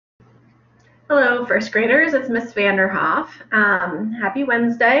Hello, first graders. It's Miss Vanderhoff. Happy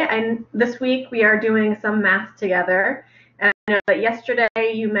Wednesday. This week we are doing some math together. And I know that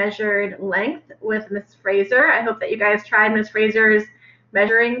yesterday you measured length with Miss Fraser. I hope that you guys tried Miss Fraser's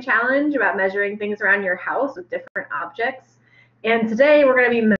measuring challenge about measuring things around your house with different objects. And today we're going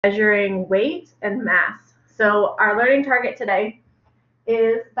to be measuring weight and mass. So our learning target today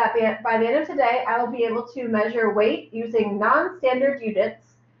is that by the end of today, I will be able to measure weight using non-standard units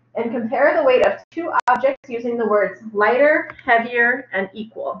and compare the weight of two objects using the words lighter, heavier, and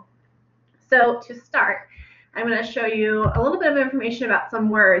equal. So to start, I'm going to show you a little bit of information about some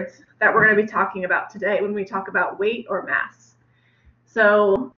words that we're going to be talking about today when we talk about weight or mass.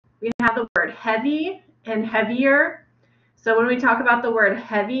 So we have the word heavy and heavier. So when we talk about the word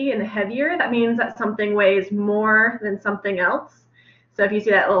heavy and heavier, that means that something weighs more than something else. So if you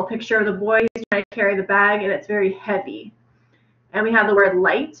see that little picture of the boy who's trying to carry the bag and it's very heavy. And we have the word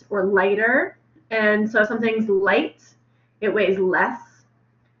light or lighter. And so if something's light, it weighs less.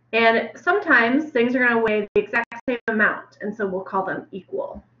 And sometimes things are going to weigh the exact same amount, and so we'll call them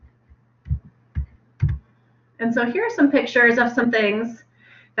equal. And so here are some pictures of some things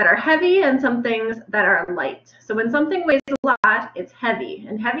that are heavy and some things that are light. So when something weighs a lot, it's heavy.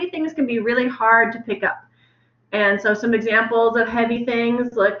 And heavy things can be really hard to pick up. And so some examples of heavy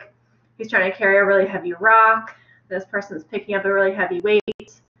things, look, he's trying to carry a really heavy rock. This person's picking up a really heavy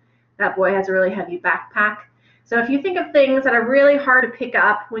weight. That boy has a really heavy backpack. So if you think of things that are really hard to pick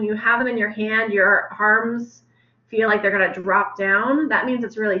up, when you have them in your hand, your arms feel like they're going to drop down, that means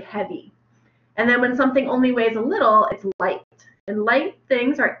it's really heavy. And then when something only weighs a little, it's light. And light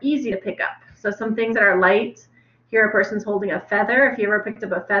things are easy to pick up. So some things that are light, here a person's holding a feather. If you ever picked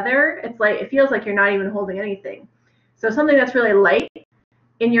up a feather, it's light. It feels like you're not even holding anything. So something that's really light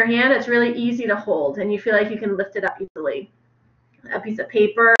in your hand, it's really easy to hold, and you feel like you can lift it up easily. A piece of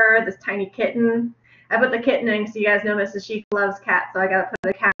paper, this tiny kitten. I put the kitten in so you guys know Mrs. Sheik loves cats, so I got to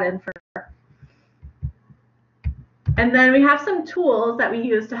put a cat in for her. And then we have some tools that we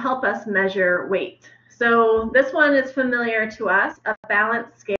use to help us measure weight. So this one is familiar to us, a balance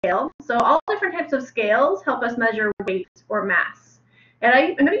scale. So all different types of scales help us measure weight or mass. And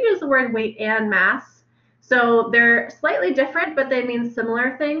I'm going to use the word weight and mass. So they're slightly different, but they mean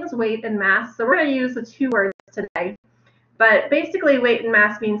similar things, weight and mass. So we're going to use the two words today. But basically, weight and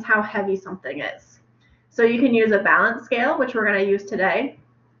mass means how heavy something is. So you can use a balance scale, which we're going to use today.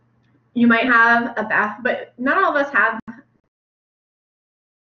 You might have a but not all of us have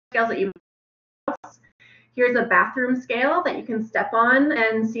scales that you use. Here's a bathroom scale that you can step on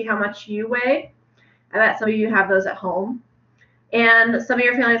and see how much you weigh. I bet some of you have those at home. And some of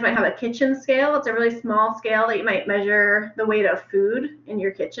your families might have a kitchen scale. It's a really small scale that you might measure the weight of food in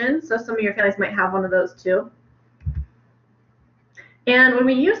your kitchen. So some of your families might have one of those too. And when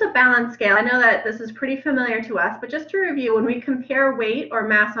we use a balance scale, I know that this is pretty familiar to us, but just to review, when we compare weight or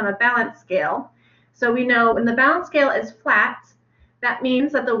mass on a balance scale, so we know when the balance scale is flat, that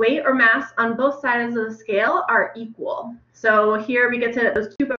means that the weight or mass on both sides of the scale are equal. So here we get to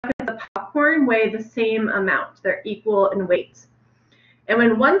those two buckets of popcorn weigh the same amount. They're equal in weight. And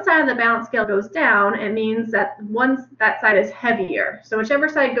when one side of the balance scale goes down, it means that that side is heavier. So whichever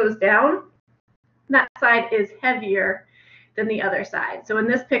side goes down, that side is heavier than the other side. So in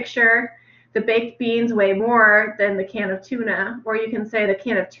this picture, the baked beans weigh more than the can of tuna, or you can say the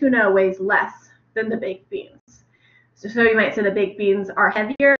can of tuna weighs less than the baked beans. So you might say the baked beans are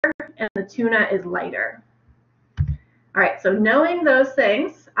heavier and the tuna is lighter. All right, so knowing those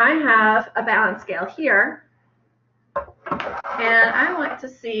things, I have a balance scale here. And I want to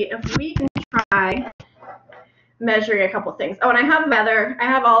see if we can try measuring a couple things. Oh, and I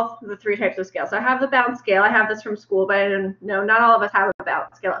have all the three types of scales. So I have the balance scale. I have this from school, but I didn't know not all of us have a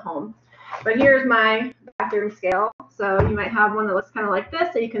balance scale at home. But here's my bathroom scale. So you might have one that looks kind of like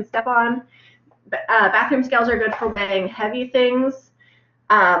this that you can step on. Bathroom scales are good for weighing heavy things,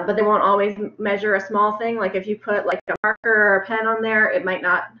 but they won't always measure a small thing. Like if you put like a marker or a pen on there, it might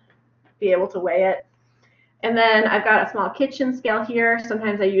not be able to weigh it. And then I've got a small kitchen scale here.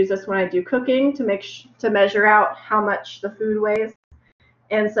 Sometimes I use this when I do cooking to measure out how much the food weighs.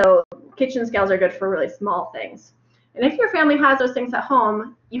 And so kitchen scales are good for really small things. And if your family has those things at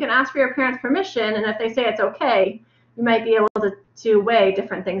home, you can ask for your parents' permission, and if they say it's okay, you might be able to weigh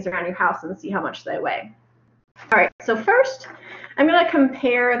different things around your house and see how much they weigh. All right, so first, I'm going to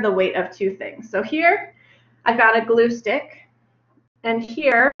compare the weight of two things. So here, I've got a glue stick. And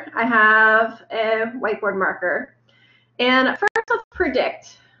here I have a whiteboard marker. And first let's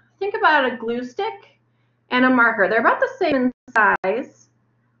predict. Think about a glue stick and a marker. They're about the same in size.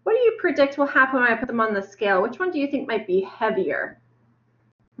 What do you predict will happen when I put them on the scale? Which one do you think might be heavier?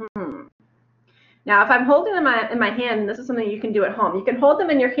 Now, if I'm holding them in my hand, and this is something you can do at home, you can hold them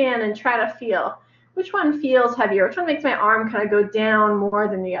in your hand and try to feel which one feels heavier, which one makes my arm kind of go down more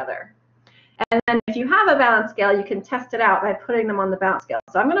than the other. And then if you have a balance scale, you can test it out by putting them on the balance scale.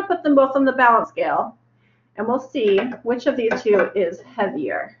 So I'm going to put them both on the balance scale, and we'll see which of these two is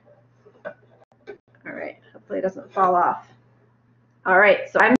heavier. All right, hopefully it doesn't fall off. All right,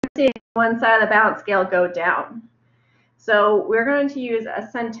 so I'm seeing one side of the balance scale go down. So we're going to use a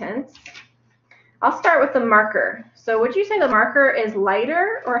sentence. I'll start with the marker. So would you say the marker is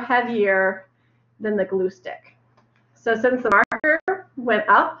lighter or heavier than the glue stick? So since the marker went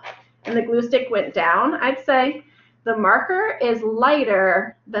up and the glue stick went down, I'd say the marker is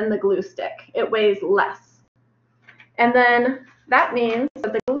lighter than the glue stick. It weighs less. And then that means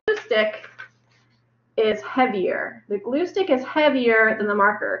that the glue stick is heavier. The glue stick is heavier than the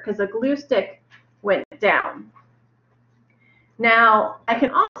marker because the glue stick went down. Now, I can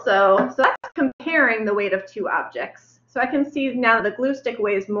also, so that's comparing the weight of two objects. So I can see now that the glue stick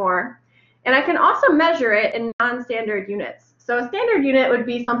weighs more. And I can also measure it in non-standard units. So a standard unit would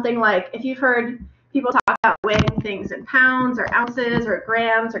be something like, if you've heard people talk about weighing things in pounds or ounces or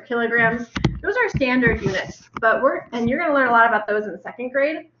grams or kilograms, those are standard units. And you're going to learn a lot about those in second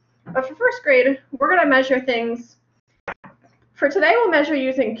grade. But for first grade, we're going to measure things. For today, we'll measure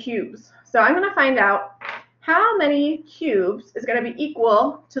using cubes. So I'm going to find out how many cubes is going to be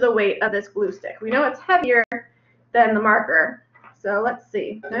equal to the weight of this glue stick. We know it's heavier than the marker. So let's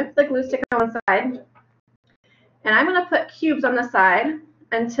see. I put the glue stick on one side. And I'm going to put cubes on the side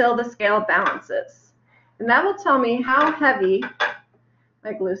until the scale balances. And that will tell me how heavy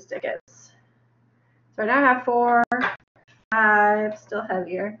my glue stick is. So now I have 4, 5, still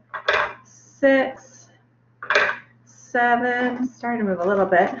heavier, 6, 7, starting to move a little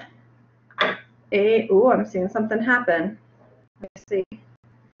bit, 8, ooh, I'm seeing something happen. Let me see.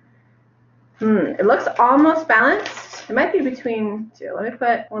 It looks almost balanced. It might be between 2. Let me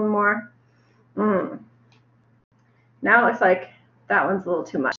put one more. Now it looks like that one's a little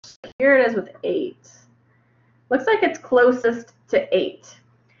too much. Here it is with 8. Looks like it's closest to 8.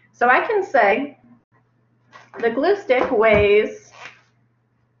 So I can say the glue stick weighs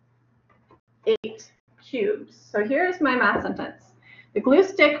 8 cubes. So here's my math sentence. The glue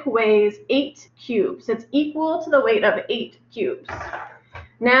stick weighs 8 cubes. It's equal to the weight of 8 cubes.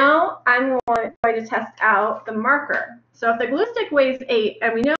 Now I'm going to test out the marker. So if the glue stick weighs 8,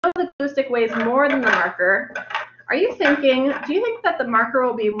 and we know the glue stick weighs more than the marker, do you think that the marker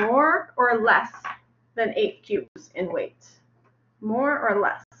will be more or less than 8 cubes in weight? More or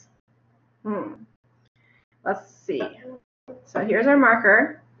less? Let's see. So here's our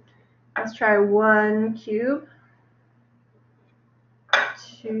marker. Let's try 1 cube,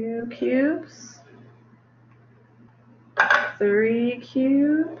 2 cubes, 3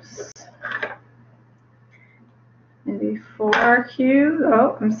 cubes, maybe 4 cubes.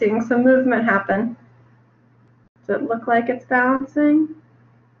 Oh, I'm seeing some movement happen. Does it look like it's balancing?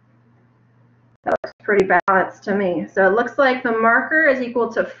 That looks pretty balanced to me. So it looks like the marker is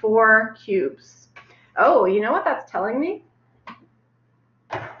equal to 4 cubes. Oh, you know what that's telling me?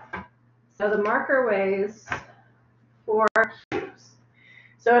 So the marker weighs 4 cubes.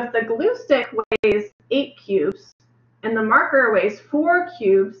 So if the glue stick weighs 8 cubes and the marker weighs 4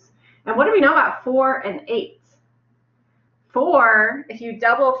 cubes, and what do we know about 4 and 8? 4, if you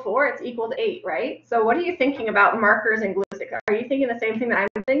double 4, it's equal to 8, right? So what are you thinking about markers and glue sticks? Are you thinking the same thing that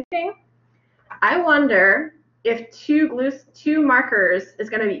I'm thinking? I wonder if 2 markers is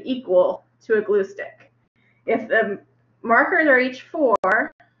going to be equal to a glue stick. If the markers are each 4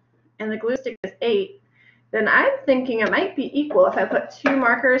 and the glue stick is 8, then I'm thinking it might be equal if I put 2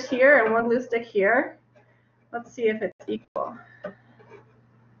 markers here and 1 glue stick here. Let's see if it's equal.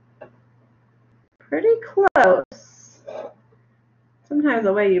 Pretty close. Sometimes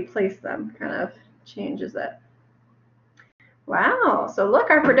the way you place them kind of changes it. Wow, so look,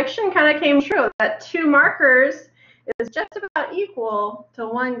 our prediction kind of came true, that 2 markers is just about equal to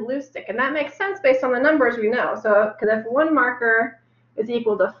 1 glue stick. And that makes sense based on the numbers we know. So, because if 1 marker is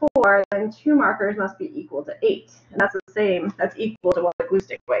equal to 4, then 2 markers must be equal to 8. And that's the same, that's equal to what the glue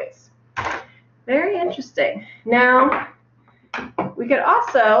stick weighs. Very interesting. Now, we could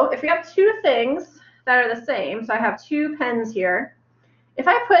also, if we have 2 things that are the same, so I have 2 pens here, if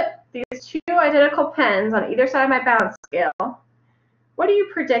I put these 2 identical pens on either side of my balance scale, what do you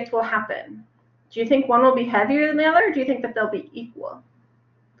predict will happen? Do you think one will be heavier than the other, or do you think that they'll be equal?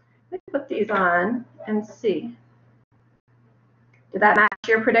 Let me put these on and see. Did that match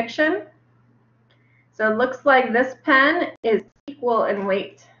your prediction? So it looks like this pen is equal in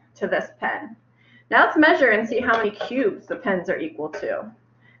weight to this pen. Now let's measure and see how many cubes the pens are equal to.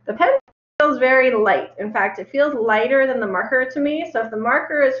 The pen feels feels very light. In fact, it feels lighter than the marker to me. So if the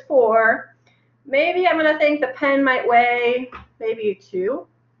marker is 4, maybe I'm going to think the pen might weigh maybe 2.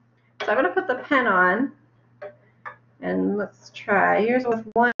 So I'm going to put the pen on. And let's try. Here's with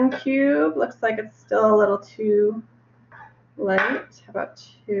 1 cube. Looks like it's still a little too light. How about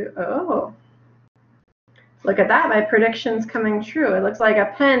 2? Oh. Look at that, my prediction's coming true. It looks like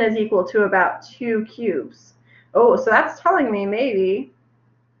a pen is equal to about 2 cubes. Oh, so that's telling me maybe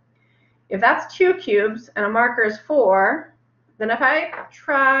if that's 2 cubes and a marker is 4, then if I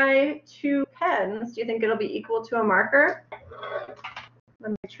try 2 pens, do you think it'll be equal to a marker?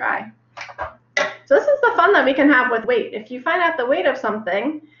 Let me try. So this is the fun that we can have with weight. If you find out the weight of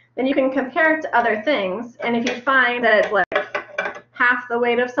something, then you can compare it to other things. And if you find that it's like half the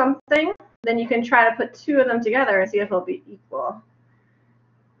weight of something, then you can try to put 2 of them together and see if they'll be equal.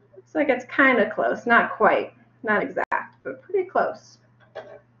 Looks like it's kind of close. Not quite. Not exact, but pretty close.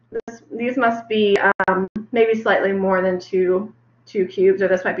 These must be maybe slightly more than 2 cubes, or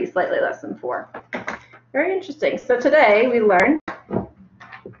this might be slightly less than 4. Very interesting. So today we learned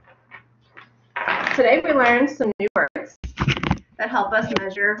some new words that help us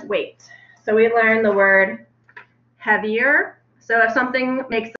measure weight. So we learned the word heavier. So if something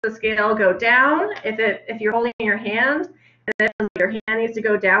makes the scale go down, if you're holding your hand and if your hand needs to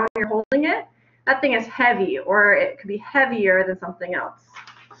go down when you're holding it, that thing is heavy, or it could be heavier than something else.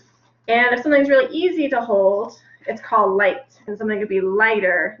 And if something's really easy to hold, it's called light, and something could be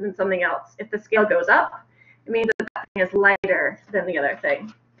lighter than something else. If the scale goes up, it means that that thing is lighter than the other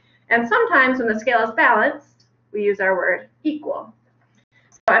thing. And sometimes when the scale is balanced, we use our word equal.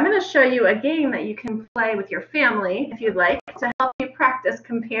 So I'm going to show you a game that you can play with your family, if you'd like, to help you practice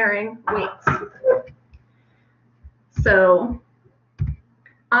comparing weights. So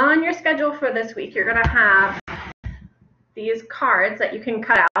on your schedule for this week, you're going to have these cards that you can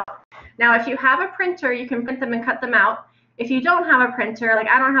cut out. Now, if you have a printer, you can print them and cut them out. If you don't have a printer, like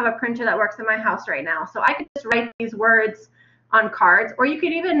I don't have a printer that works in my house right now, so I could just write these words on cards, or you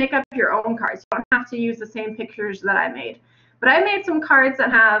could even make up your own cards. You don't have to use the same pictures that I made. But I made some cards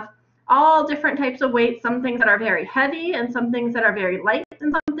that have all different types of weights, some things that are very heavy and some things that are very light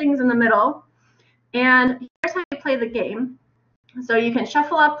and some things in the middle. And here's how you play the game. So you can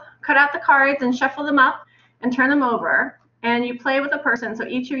shuffle up, cut out the cards and shuffle them up and turn them over. And you play with a person. So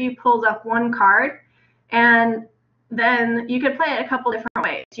each of you pulls up 1 card, and then you could play it a couple different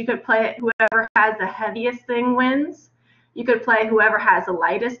ways. You could play it whoever has the heaviest thing wins. You could play whoever has the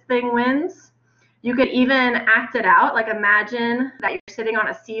lightest thing wins. You could even act it out, like imagine that you're sitting on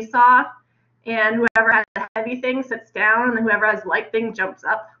a seesaw and whoever has the heavy thing sits down and whoever has the light thing jumps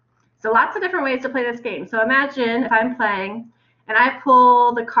up. So lots of different ways to play this game. So imagine if I'm playing and I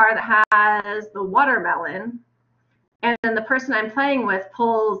pull the card that has the watermelon, and then the person I'm playing with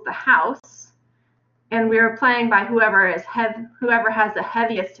pulls the house, and we're playing by whoever has the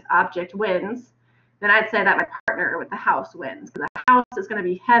heaviest object wins, then I'd say that my partner with the house wins. The house is going to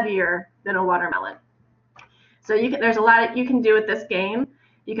be heavier than a watermelon. So there's a lot you can do with this game.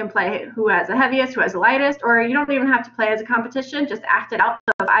 You can play who has the heaviest, who has the lightest, or you don't even have to play as a competition. Just act it out.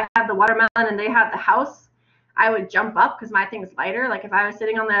 So if I had the watermelon and they had the house, I would jump up because my thing's lighter. Like if I was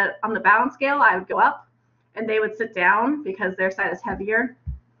sitting on the balance scale, I would go up, and they would sit down because their side is heavier.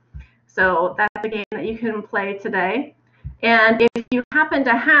 So that's a game that you can play today. And if you happen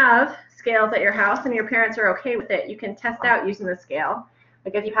to have scales at your house and your parents are okay with it, you can test out using the scale.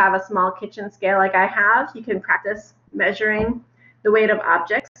 Like if you have a small kitchen scale like I have, you can practice measuring the weight of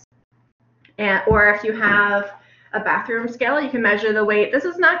objects. Or if you have a bathroom scale, you can measure the weight. This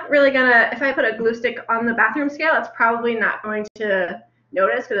is not really gonna, if I put a glue stick on the bathroom scale, it's probably not going to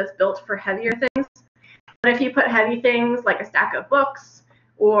notice because it's built for heavier things. But if you put heavy things like a stack of books,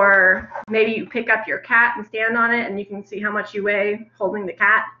 or maybe you pick up your cat and stand on it and you can see how much you weigh holding the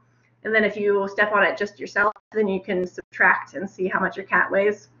cat. And then if you step on it just yourself, then you can subtract and see how much your cat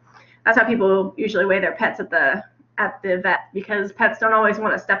weighs. That's how people usually weigh their pets at the vet, because pets don't always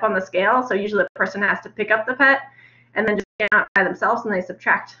want to step on the scale. So usually the person has to pick up the pet and then just stand out by themselves, and they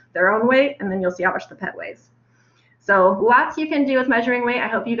subtract their own weight, and then you'll see how much the pet weighs. So lots you can do with measuring weight. I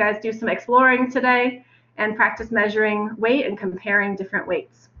hope you guys do some exploring today and practice measuring weight and comparing different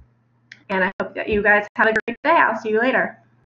weights. And I hope that you guys have a great day. I'll see you later.